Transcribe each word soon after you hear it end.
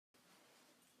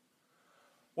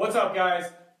What's up, guys?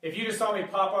 If you just saw me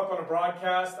pop up on a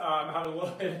broadcast, I'm having a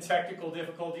little bit of technical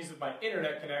difficulties with my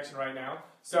internet connection right now.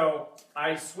 So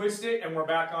I switched it and we're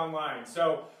back online.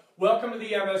 So welcome to the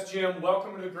MS Gym.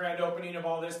 Welcome to the grand opening of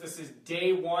all this. This is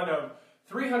day one of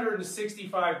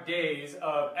 365 days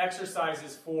of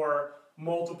exercises for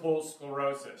multiple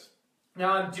sclerosis.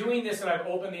 Now I'm doing this and I've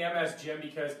opened the MS Gym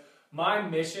because my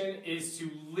mission is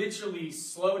to literally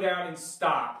slow down and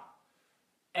stop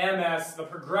MS, the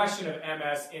progression of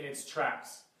MS in its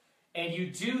tracks. And you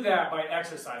do that by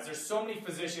exercise. There's so many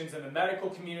physicians and the medical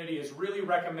community is really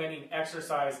recommending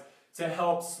exercise to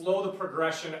help slow the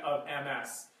progression of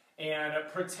MS and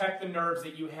protect the nerves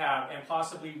that you have and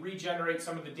possibly regenerate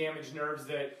some of the damaged nerves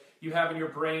that you have in your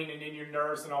brain and in your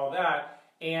nerves and all that.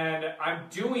 And I'm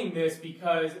doing this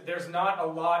because there's not a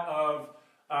lot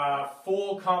of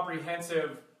full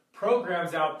comprehensive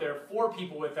programs out there for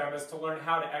people with MS to learn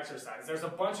how to exercise. There's a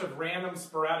bunch of random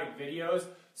sporadic videos.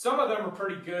 Some of them are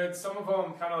pretty good. Some of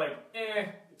them kind of like,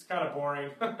 it's kind of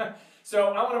boring.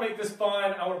 So I want to make this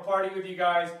fun. I want to party with you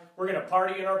guys. We're going to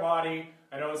party in our body.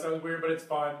 I know it sounds weird, but it's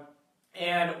fun.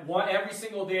 And every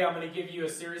single day I'm going to give you a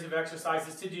series of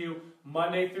exercises to do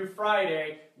Monday through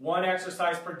Friday, one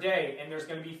exercise per day. And there's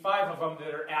going to be 5 of them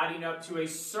that are adding up to a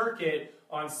circuit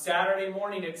on Saturday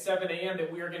morning at 7 a.m.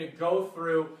 that we are going to go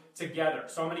through together.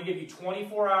 So I'm going to give you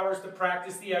 24 hours to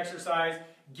practice the exercise,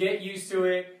 get used to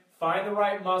it, find the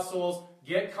right muscles,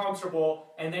 get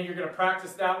comfortable, and then you're going to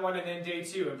practice that one and then day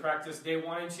 2, and practice day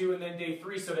 1 and 2 and then day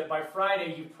 3, so that by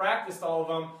Friday you've practiced all of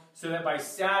them, so that by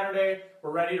Saturday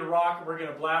we're ready to rock and we're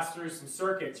going to blast through some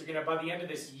circuits. You're going to, by the end of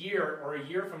this year or a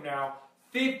year from now,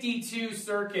 52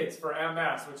 circuits for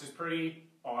MS, which is pretty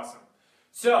awesome.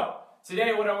 So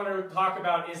today what I want to talk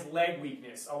about is leg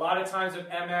weakness. A lot of times with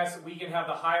MS, we can have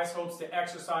the highest hopes to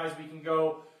exercise. We can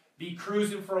go be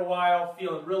cruising for a while,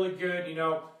 feeling really good, you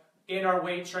know, in our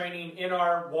weight training, in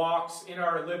our walks, in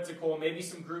our elliptical, maybe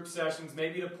some group sessions,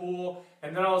 maybe the pool,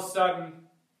 and then all of a sudden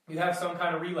you have some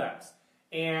kind of relapse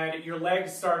and your leg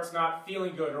starts not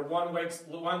feeling good, or one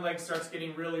leg starts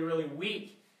getting really, really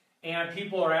weak, and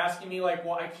people are asking me like,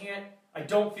 well, I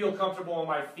don't feel comfortable on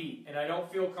my feet, and I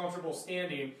don't feel comfortable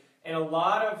standing. And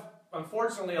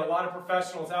unfortunately, a lot of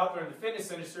professionals out there in the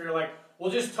fitness industry are like,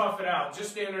 well, just tough it out.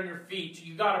 Just stand on your feet.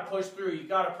 You got to push through. You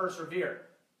got to persevere.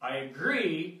 I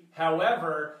agree.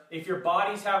 However, if your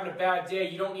body's having a bad day,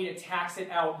 you don't need to tax it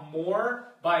out more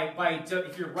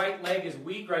if your right leg is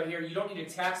weak right here, you don't need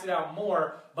to tax it out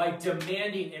more by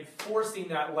demanding and forcing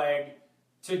that leg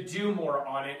to do more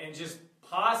on it and just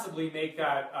possibly make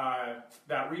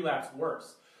that relapse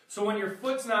worse. So when your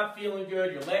foot's not feeling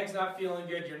good, your leg's not feeling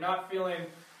good, you're not feeling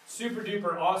super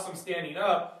duper awesome standing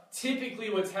up, typically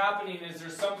what's happening is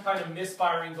there's some kind of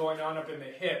misfiring going on up in the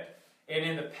hip and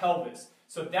in the pelvis.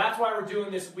 So that's why we're doing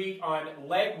this week on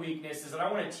leg weakness, is that I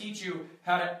want to teach you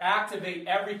how to activate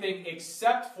everything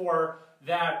except for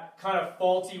that kind of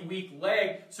faulty, weak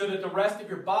leg, so that the rest of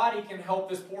your body can help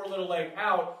this poor little leg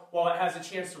out while it has a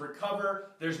chance to recover.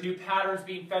 There's new patterns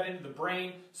being fed into the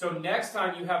brain. So next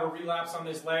time you have a relapse on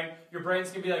this leg, your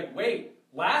brain's going to be like, wait,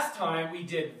 last time we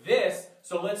did this,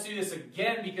 so let's do this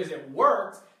again because it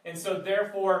worked. And so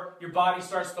therefore, your body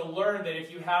starts to learn that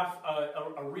if you have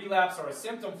a relapse or a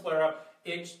symptom flare-up,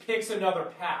 it picks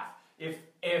another path.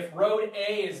 If road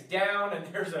A is down and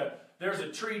there's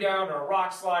a tree down or a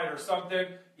rock slide or something,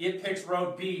 it picks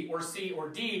road B or C or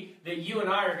D that you and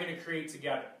I are going to create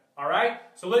together. All right?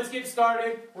 So let's get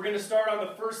started. We're going to start on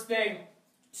the first thing,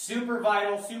 super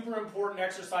vital, super important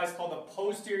exercise called the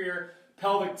posterior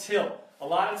pelvic tilt. A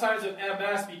lot of times with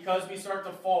MS, because we start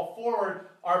to fall forward,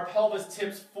 our pelvis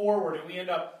tips forward and we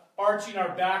end up arching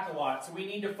our back a lot. So we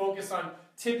need to focus on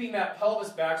tipping that pelvis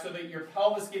back so that your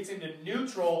pelvis gets into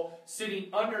neutral, sitting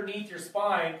underneath your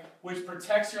spine, which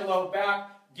protects your low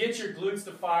back, gets your glutes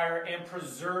to fire, and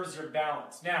preserves your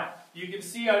balance. Now, you can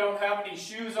see I don't have any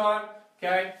shoes on,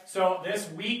 okay? So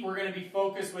this week we're going to be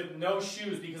focused with no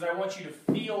shoes because I want you to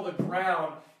feel the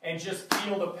ground and just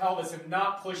feel the pelvis and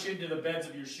not push into the beds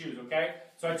of your shoes, okay?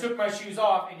 So I took my shoes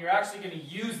off and you're actually going to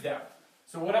use them.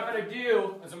 So what I'm going to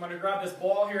do is I'm going to grab this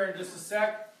ball here in just a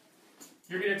sec.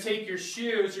 You're going to take your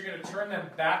shoes, you're going to turn them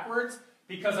backwards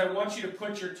because I want you to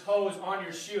put your toes on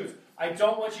your shoes. I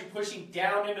don't want you pushing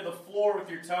down into the floor with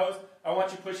your toes. I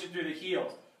want you pushing through the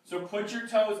heels. So put your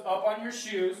toes up on your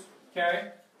shoes,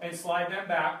 okay, and slide them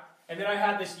back. And then I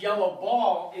have this yellow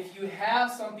ball. If you have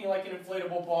something like an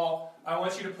inflatable ball, I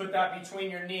want you to put that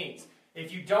between your knees.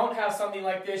 If you don't have something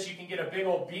like this, you can get a big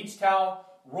old beach towel,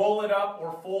 roll it up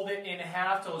or fold it in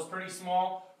half till it's pretty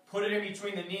small. Put it in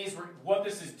between the knees. What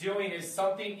this is doing is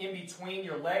something in between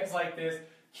your legs like this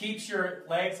keeps your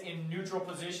legs in neutral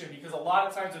position, because a lot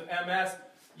of times with MS,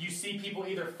 you see people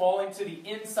either falling to the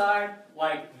inside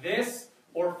like this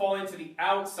or falling to the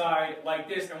outside like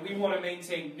this, and we want to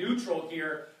maintain neutral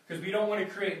here because we don't want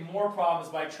to create more problems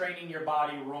by training your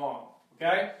body wrong.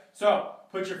 Okay? So,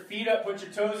 put your feet up, put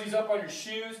your toesies up on your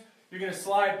shoes. You're going to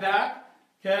slide back.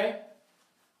 Okay?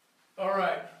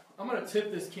 Alright, I'm going to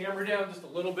tip this camera down just a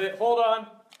little bit. Hold on.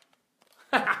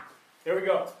 There we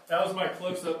go. That was my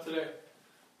close-up today.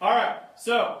 Alright,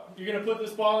 so you're going to put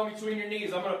this ball in between your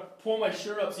knees. I'm going to pull my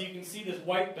shirt up so you can see this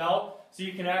white belt, so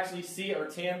you can actually see it, or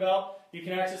tan belt. You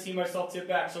can actually see myself tip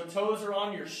back. So toes are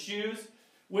on your shoes.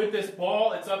 With this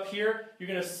ball, it's up here. You're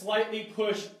going to slightly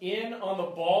push in on the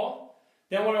ball.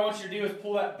 Then what I want you to do is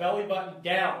pull that belly button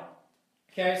down.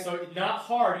 Okay, so not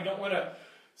hard. You don't want to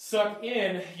suck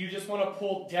in. You just want to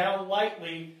pull down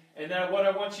lightly. And then what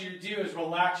I want you to do is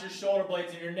relax your shoulder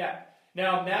blades and your neck.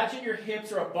 Now imagine your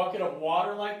hips are a bucket of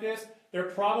water like this. They're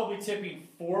probably tipping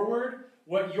forward.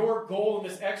 What your goal in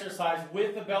this exercise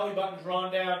with the belly button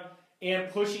drawn down and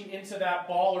pushing into that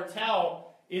ball or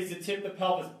towel is to tip the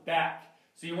pelvis back.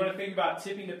 So you want to think about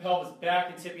tipping the pelvis back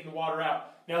and tipping the water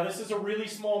out. Now this is a really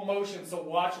small motion, so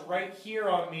watch right here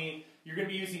on me. You're going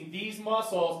to be using these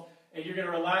muscles, and you're going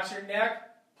to relax your neck,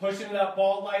 push into that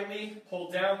ball lightly,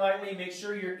 pull down lightly, make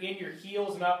sure you're in your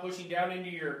heels, not pushing down into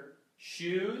your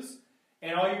shoes.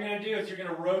 And all you're going to do is you're going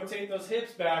to rotate those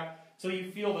hips back so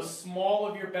you feel the small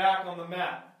of your back on the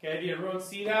mat. Okay, did everyone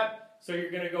see that? So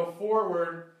you're going to go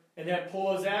forward and then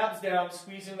pull those abs down,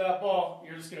 squeeze into that ball.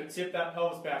 You're just going to tip that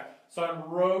pelvis back. So I'm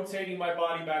rotating my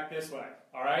body back this way.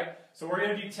 All right? So we're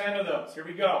going to do 10 of those. Here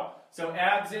we go. So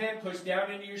abs in, push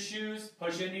down into your shoes,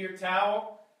 push into your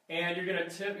towel, and you're going to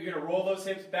tip. You're going to roll those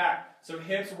hips back. So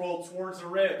hips roll towards the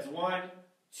ribs. 1,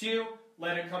 2.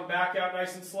 Let it come back out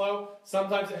nice and slow.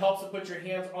 Sometimes it helps to put your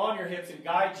hands on your hips and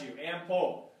guide you. And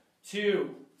pull. 2,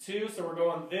 2. So we're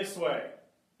going this way.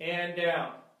 And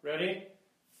down. Ready?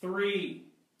 3,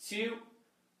 2.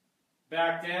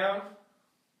 Back down.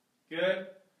 Good.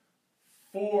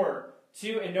 4,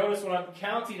 2. And notice when I'm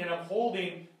counting and I'm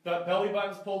holding, the belly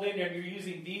button's pulled in, and you're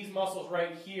using these muscles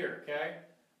right here. Okay?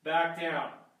 Back down.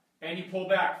 And you pull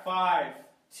back. 5,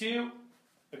 2.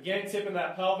 Again, tipping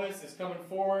that pelvis is coming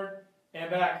forward. And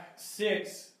back.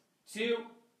 6, 2,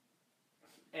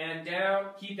 and down.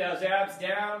 Keep those abs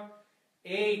down.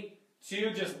 8,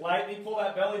 2. Just lightly pull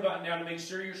that belly button down to make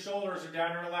sure your shoulders are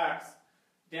down and relaxed.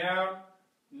 Down.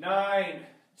 9,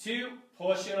 2.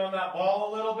 Push in on that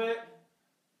ball a little bit.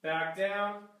 Back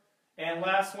down. And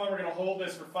last one, we're going to hold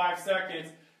this for 5 seconds.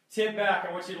 Tip back.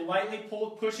 I want you to lightly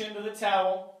push into the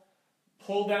towel.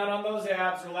 Pull down on those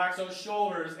abs, relax those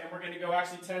shoulders, and we're going to go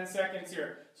actually 10 seconds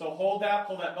here. So hold that,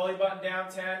 pull that belly button down.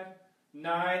 10,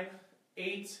 9,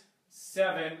 8,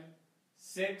 7,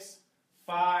 6,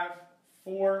 5,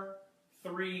 4,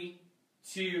 3,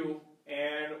 2,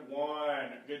 and 1.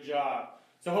 Good job.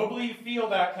 So hopefully you feel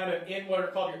that kind of in what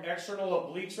are called your external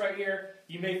obliques right here.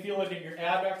 You may feel it in your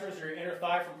abductors or your inner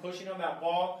thigh from pushing on that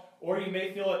ball, or you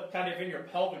may feel it kind of in your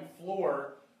pelvic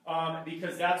floor.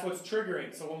 Because that's what's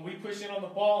triggering. So when we push in on the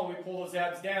ball and we pull those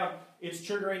abs down, it's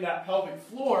triggering that pelvic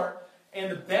floor. And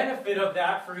the benefit of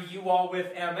that for you all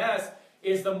with MS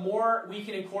is the more we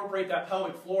can incorporate that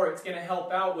pelvic floor, it's going to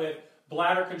help out with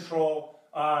bladder control.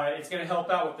 It's going to help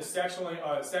out with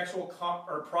the sexual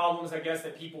problems, I guess,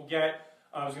 that people get.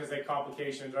 I was going to say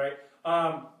complications, right?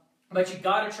 But you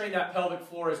got to train that pelvic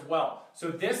floor as well.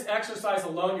 So this exercise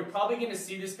alone, you're probably going to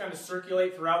see this kind of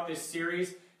circulate throughout this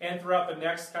series and throughout the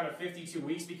next kind of 52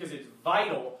 weeks, because it's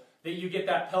vital that you get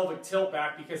that pelvic tilt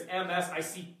back, because MS, I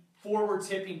see forward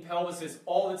tipping pelvises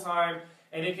all the time,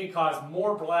 and it can cause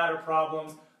more bladder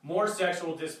problems, more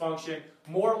sexual dysfunction,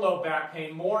 more low back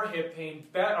pain, more hip pain,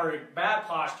 bad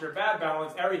posture, bad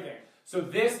balance, everything. So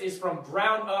this is from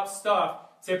ground up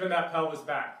stuff, tipping that pelvis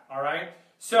back, all right?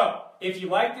 So, if you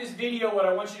like this video, what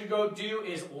I want you to go do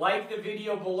is like the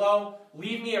video below,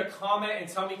 leave me a comment and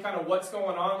tell me kind of what's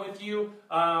going on with you,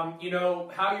 you know,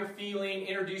 how you're feeling,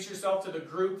 introduce yourself to the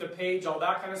group, the page, all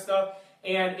that kind of stuff.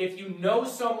 And if you know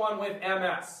someone with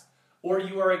MS, or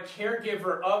you are a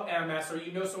caregiver of MS, or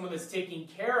you know someone that's taking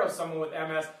care of someone with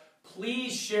MS,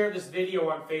 please share this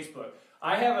video on Facebook.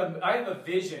 I have a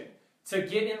vision to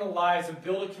get in the lives and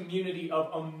build a community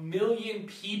of 1 million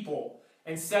people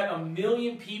and set 1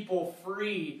 million people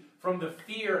free from the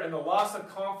fear and the loss of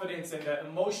confidence and the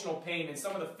emotional pain and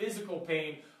some of the physical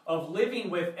pain of living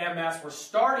with MS. We're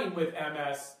starting with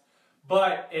MS,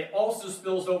 but it also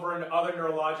spills over into other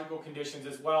neurological conditions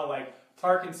as well, like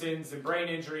Parkinson's and brain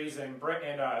injuries and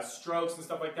strokes and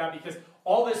stuff like that, because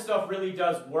all this stuff really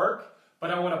does work,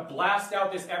 but I want to blast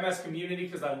out this MS community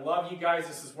because I love you guys.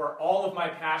 This is where all of my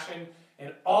passion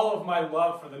and all of my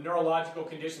love for the neurological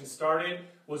condition started,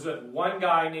 was with one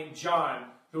guy named John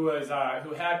who had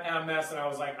MS, and I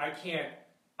was like, I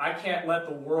can't let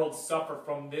the world suffer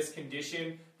from this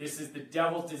condition. This is the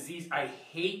devil's disease. I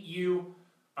hate you.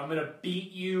 I'm going to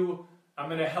beat you. I'm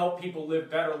going to help people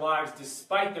live better lives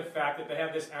despite the fact that they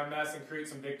have this MS, and create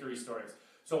some victory stories.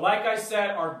 So like I said,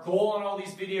 our goal on all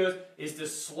these videos is to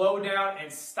slow down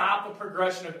and stop the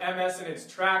progression of MS in its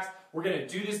tracks. We're going to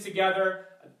do this together.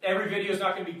 Every video is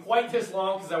not going to be quite this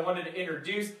long because I wanted to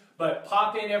introduce, but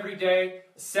pop in every day,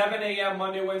 7 a.m.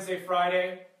 Monday, Wednesday,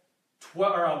 Friday,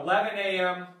 11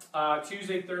 a.m.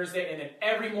 Tuesday, Thursday, and then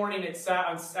every morning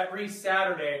every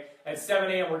Saturday at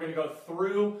 7 a.m. we're going to go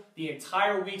through the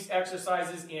entire week's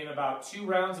exercises in about 2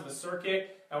 rounds of a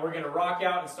circuit, and we're going to rock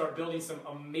out and start building some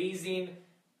amazing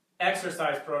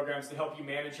exercise programs to help you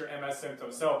manage your MS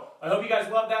symptoms. So I hope you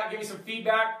guys love that. Give me some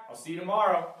feedback. I'll see you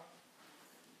tomorrow.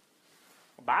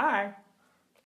 Bye.